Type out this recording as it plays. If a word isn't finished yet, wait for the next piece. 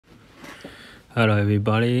Hello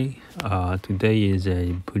everybody. Today is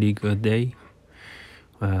a pretty good day.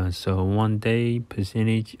 So one day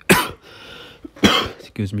percentage,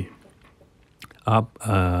 excuse me, up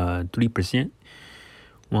 3%.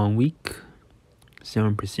 1 week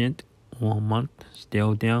 7%. 1 month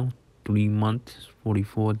still down. 3 months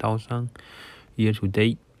 44,000. Year to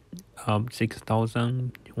date up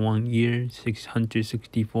 6,000. 1 year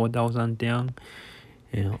 664,000 down.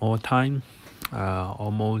 And all time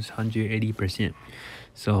almost 180%.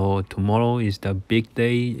 So tomorrow is the big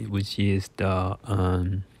day, which is the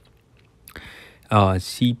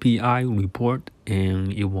CPI report,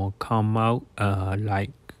 and it will come out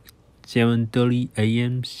like 7:30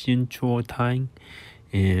 a.m. Central Time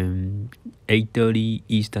and 8:30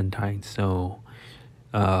 Eastern Time. So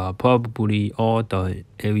probably all the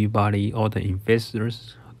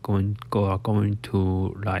investors are going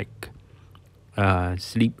to like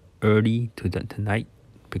sleep early tonight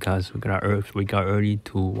because we got early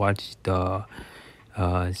to watch the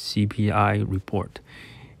CPI report,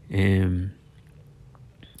 and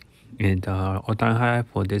all-time high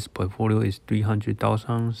for this portfolio is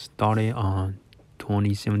 300,000 started on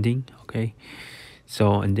 2017. Okay,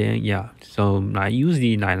 so and then so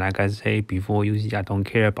like I say before, usually I don't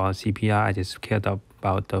care about CPI. I just care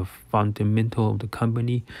about the fundamental of the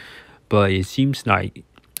company, but it seems like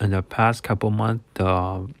in the past couple months,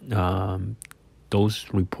 those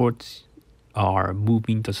reports are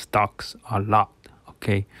moving the stocks a lot.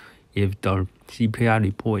 Okay, if the CPI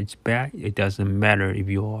report is bad, it doesn't matter if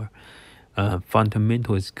your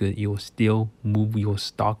fundamental is good, you will still move your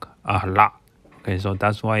stock a lot. Okay, so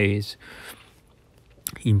that's why it's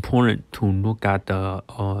important to look at the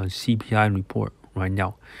CPI report right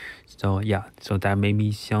now. So so that made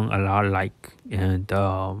me sound a lot like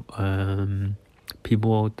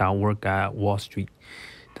people that work at Wall Street.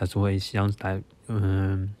 That's what it sounds like.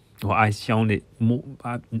 Well, I sounded more.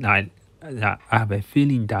 I have a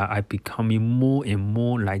feeling that I'm becoming more and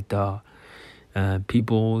more like the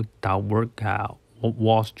people that work at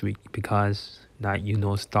Wall Street, because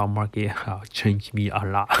stock market have changed me a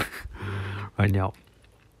lot right now.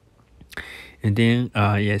 And then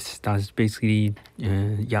yes, that's basically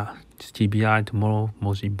CPI tomorrow,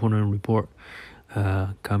 most important report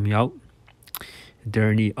coming out. There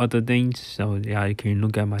are any other things? So you can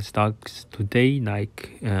look at my stocks today,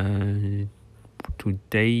 like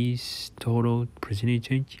today's total percentage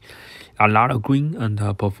change. A lot of green on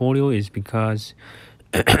the portfolio is because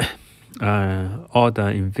all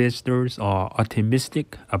the investors are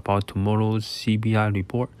optimistic about tomorrow's CPI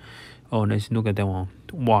report. Oh, let's look at that one.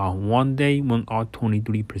 Wow, one day went up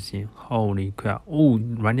 23%. Holy crap. Oh,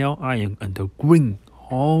 right now I am on the green.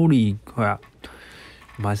 Holy crap.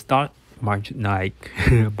 My stock, my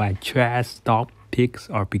trash stock picks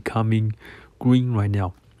are becoming green right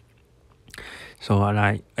now. So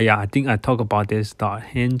I think I talk about this stock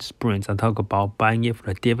Handsprints. I talk about buying it for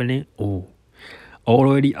the dividend. Oh,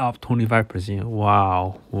 already up 25%.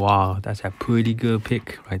 Wow, that's a pretty good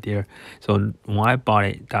pick right there. So when I bought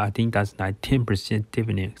it, I think that's like 10%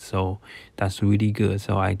 dividend. So that's really good.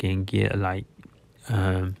 So I can get like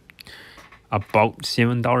about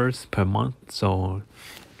 $7 per month. So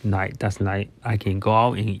that's like I can go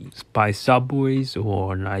out and buy Subways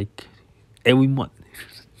or like every month,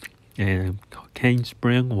 and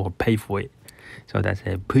Handspring will pay for it. So that's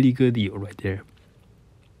a pretty good deal right there.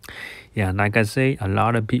 Yeah, like I say, a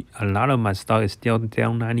lot of my stock is still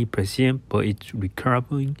down 90%, but it's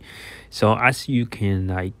recovering. So as you can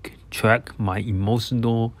like track my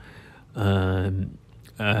emotional tie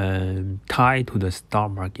to the stock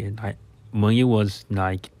market, when it was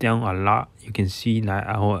like down a lot, you can see that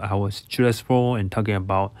I was stressful and talking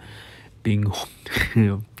about being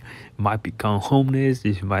might become homeless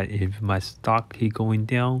if my stock keep going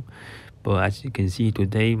down. But as you can see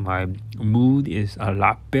today, my mood is a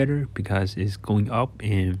lot better because it's going up,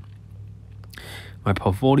 and my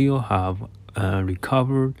portfolio have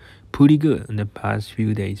recovered pretty good in the past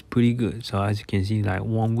few days. Pretty good. So as you can see, like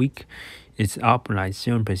 1 week, it's up like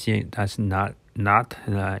 7%. That's not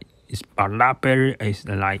it's a lot better. It's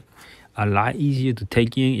like a lot easier to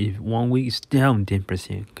take in if 1 week is down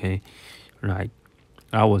 10%. Okay, like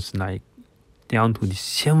I was like down to the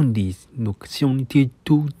 70s. Look,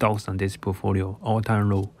 72,000 this portfolio, all-time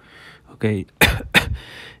low. Okay,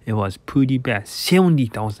 it was pretty bad.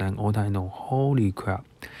 70,000 all-time low. Holy crap!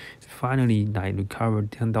 Finally, like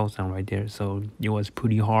recovered 10,000 right there. So it was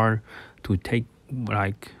pretty hard to take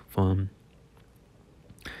like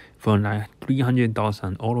from like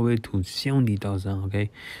 300,000 all the way to 70,000.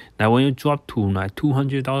 Okay, now when you drop to like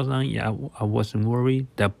 200,000, yeah, I wasn't worried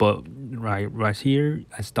that, but right here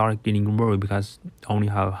I started getting worried because I only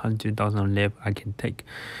have 100,000 left I can take.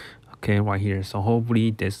 Okay, right here. So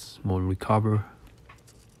hopefully this will recover.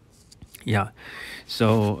 Yeah,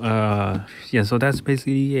 so yeah, so that's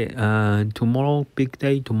basically it. Tomorrow, big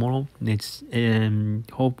day tomorrow. Let's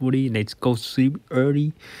hopefully let's go sleep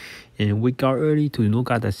early and wake up early to look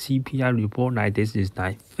at the CPI report. Like this is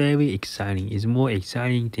like very exciting. It's more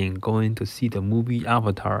exciting than going to see the movie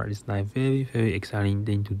Avatar. It's like very exciting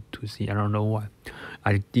thing to see. I don't know why.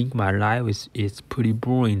 I think my life is pretty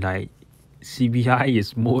boring. Like CPI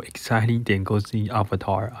is more exciting than go see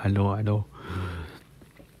Avatar. I know.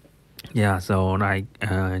 Yeah, so like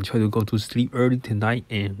try to go to sleep early tonight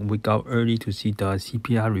and wake up early to see the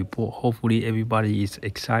CPI report. Hopefully everybody is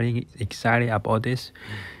excited about this.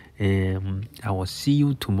 And I will see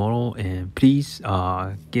you tomorrow, and please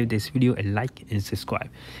give this video a like and subscribe.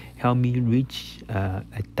 Help me reach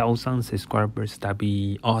 1,000 subscribers. That'd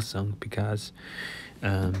be awesome because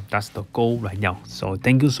that's the goal right now. So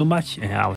thank you so much, and I'll